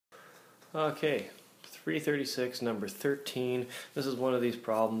Okay, 336, number 13. This is one of these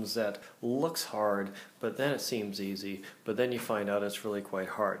problems that looks hard, but then it seems easy, but then you find out it's really quite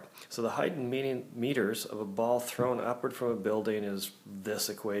hard. So the height in meters of a ball thrown upward from a building is this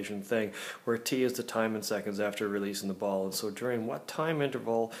equation thing, where t is the time in seconds after releasing the ball. And so during what time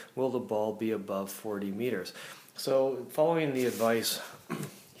interval will the ball be above 40 meters? So following the advice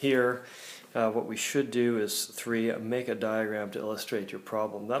here, what we should do is 3, make a diagram to illustrate your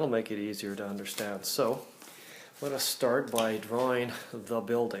problem. That'll make it easier to understand. So let us start by drawing the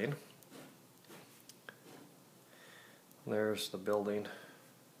building. There's the building.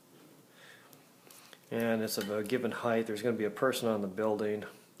 And it's of a given height. There's going to be a person on the building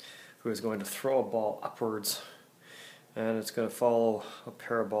who is going to throw a ball upwards, and it's going to follow a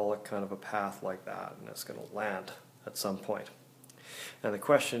parabolic kind of a path like that, and it's going to land at some point. And the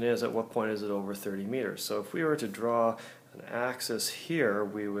question is, at what point is it over 30 meters? So if we were to draw an axis here,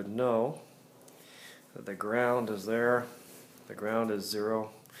 we would know that the ground is there, the ground is 0,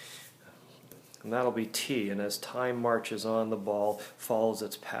 and that'll be t. And as time marches on, the ball follows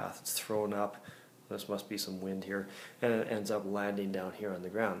its path. It's thrown up. This must be some wind here, and it ends up landing down here on the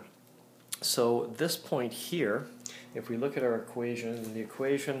ground. So this point here, if we look at our equation, the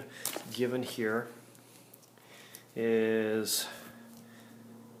equation given here is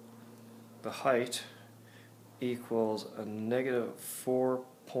the height equals a negative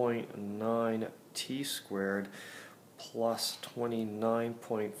 4.9 t squared plus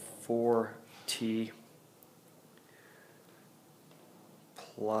 29.4 t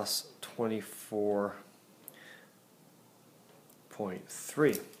plus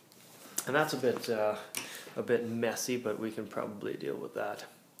 24.3. And that's a bit messy, but we can probably deal with that.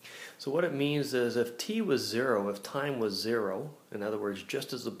 So what it means is if t was 0, if time was 0, in other words,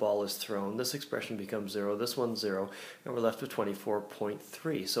 just as the ball is thrown, this expression becomes 0, this one's 0, and we're left with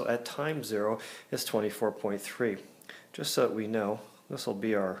 24.3. So at time 0 is 24.3. Just so that we know, this will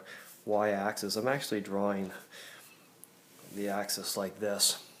be our y-axis. I'm actually drawing the axis like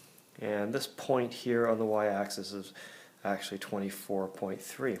this. And this point here on the y-axis is actually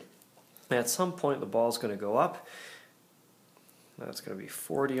 24.3. At some point the ball is going to go up. That's going to be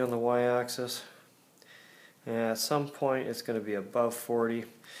 40 on the y-axis. And at some point it's going to be above 40. And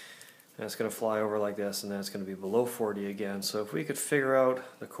it's going to fly over like this, and then it's going to be below 40 again. So if we could figure out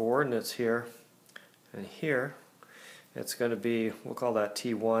the coordinates here and here, it's going to be, we'll call that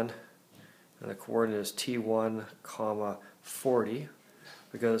t1. And the coordinate is t1, comma 40,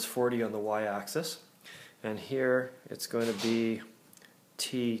 because it's 40 on the y-axis. And here it's going to be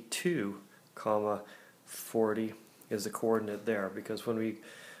t2, comma 40 is the coordinate there, because when we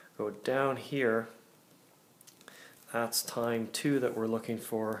go down here, that's time 2 that we're looking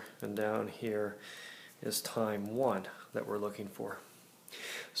for, and down here is time 1 that we're looking for.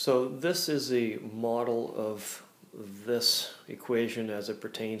 So this is a model of this equation as it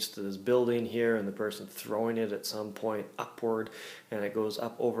pertains to this building here and the person throwing it at some point upward, and it goes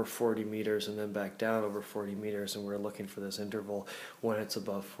up over 40 meters and then back down over 40 meters, and we're looking for this interval when it's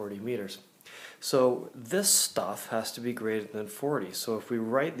above 40 meters. So this stuff has to be greater than 40. So if we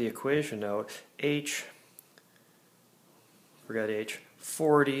write the equation out, forget h,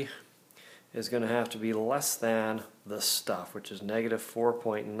 40 is going to have to be less than this stuff, which is negative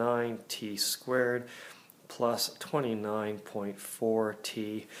 4.9 t squared plus 29.4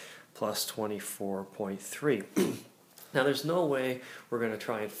 t plus 24.3. Now there's no way we're going to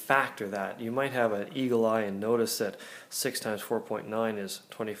try and factor that. You might have an eagle eye and notice that 6 times 4.9 is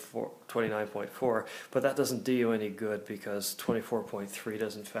 29.4, but that doesn't do you any good because 24.3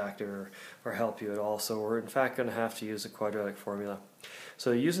 doesn't factor or help you at all. So we're in fact going to have to use the quadratic formula.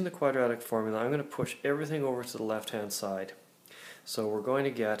 So using the quadratic formula, I'm going to push everything over to the left-hand side. So we're going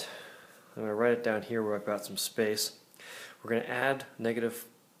to get, I'm going to write it down here where I've got some space. We're going to add negative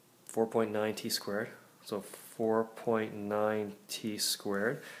 4.9 t squared. So 4.9 t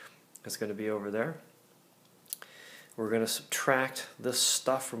squared is going to be over there. We're going to subtract this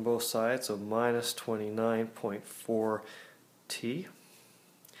stuff from both sides, so minus 29.4 t.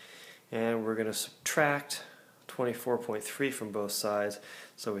 And we're going to subtract 24.3 from both sides,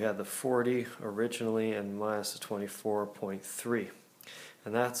 so we had the 40 originally and minus the 24.3.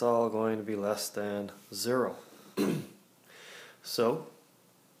 And that's all going to be less than 0. So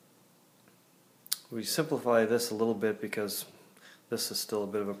we simplify this a little bit because this is still a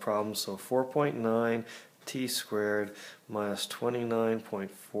bit of a problem. So 4.9 t squared minus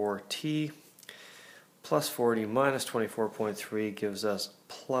 29.4 t plus 40 minus 24.3 gives us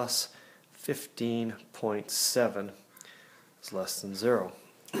plus 15.7 is less than 0.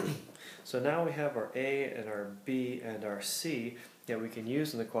 So now we have our A and our B and our C, that we can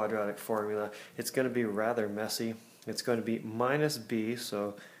use in the quadratic formula. It's going to be rather messy. It's going to be minus b,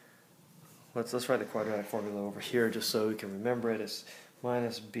 so let's write the quadratic formula over here just so we can remember it. It's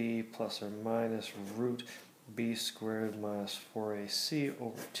minus b plus or minus root b squared minus 4ac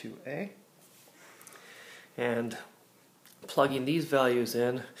over 2a. And plugging these values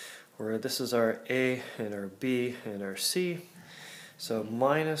in, where this is our a and our b and our c. So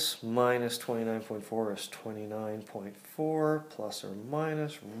minus 29.4 is 29.4 plus or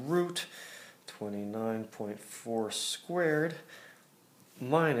minus root 29.4 squared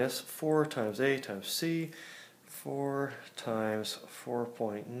minus 4 times a times c, 4 times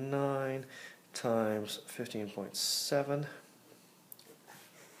 4.9 times 15.7,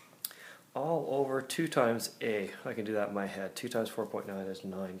 all over 2 times a. I can do that in my head. 2 times 4.9 is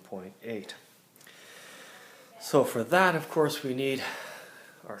 9.8. So for that, of course, we need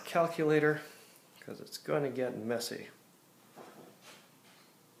our calculator, because it's going to get messy.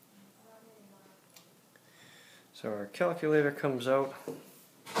 So our calculator comes out,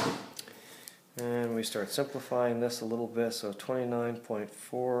 and we start simplifying this a little bit. So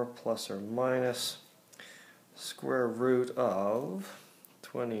 29.4 plus or minus square root of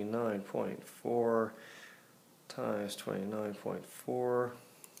 29.4 times 29.4,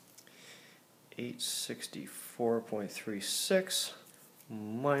 864.36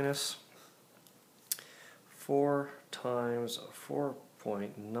 minus 4 times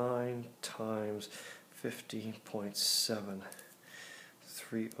 4.9 times 15.7,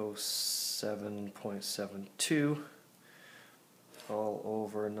 307.72, all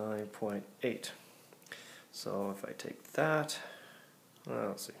over 9.8. So if I take that,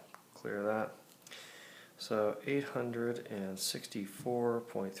 let's see, clear that. So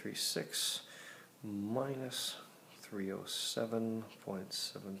 864.36 minus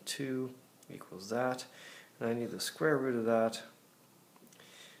 307.72 equals that. And I need the square root of that.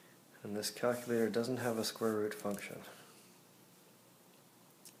 And this calculator doesn't have a square root function.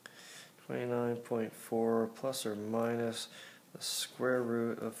 29.4 plus or minus the square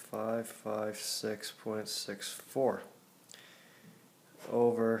root of 556.64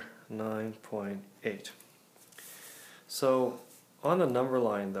 over 9.8. So on the number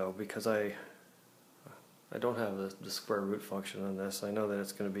line though, because I don't have the square root function on this, I know that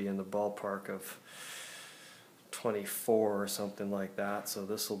it's going to be in the ballpark of 24 or something like that, so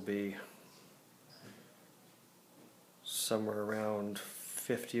this will be somewhere around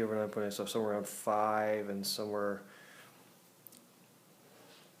 50 over 9.8, so somewhere around 5 and somewhere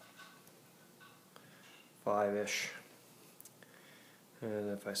 5-ish.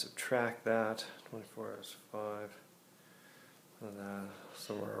 And if I subtract that, 24 is 5, and that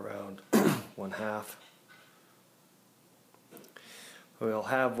somewhere around 1/2. We'll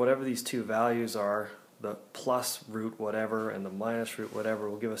have whatever these two values are, the plus root whatever and the minus root whatever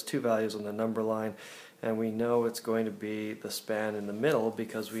will give us two values on the number line, and we know it's going to be the span in the middle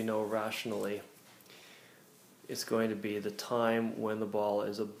because we know rationally it's going to be the time when the ball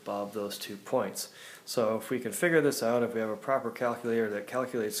is above those 2 points. So if we can figure this out, if we have a proper calculator that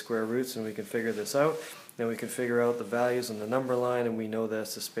calculates square roots and we can figure this out, then we can figure out the values on the number line, and we know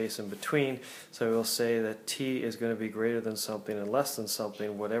that's the space in between. So we'll say that t is going to be greater than something and less than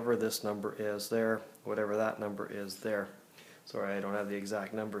something, whatever this number is there, whatever that number is there. Sorry, I don't have the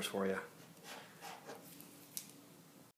exact numbers for you.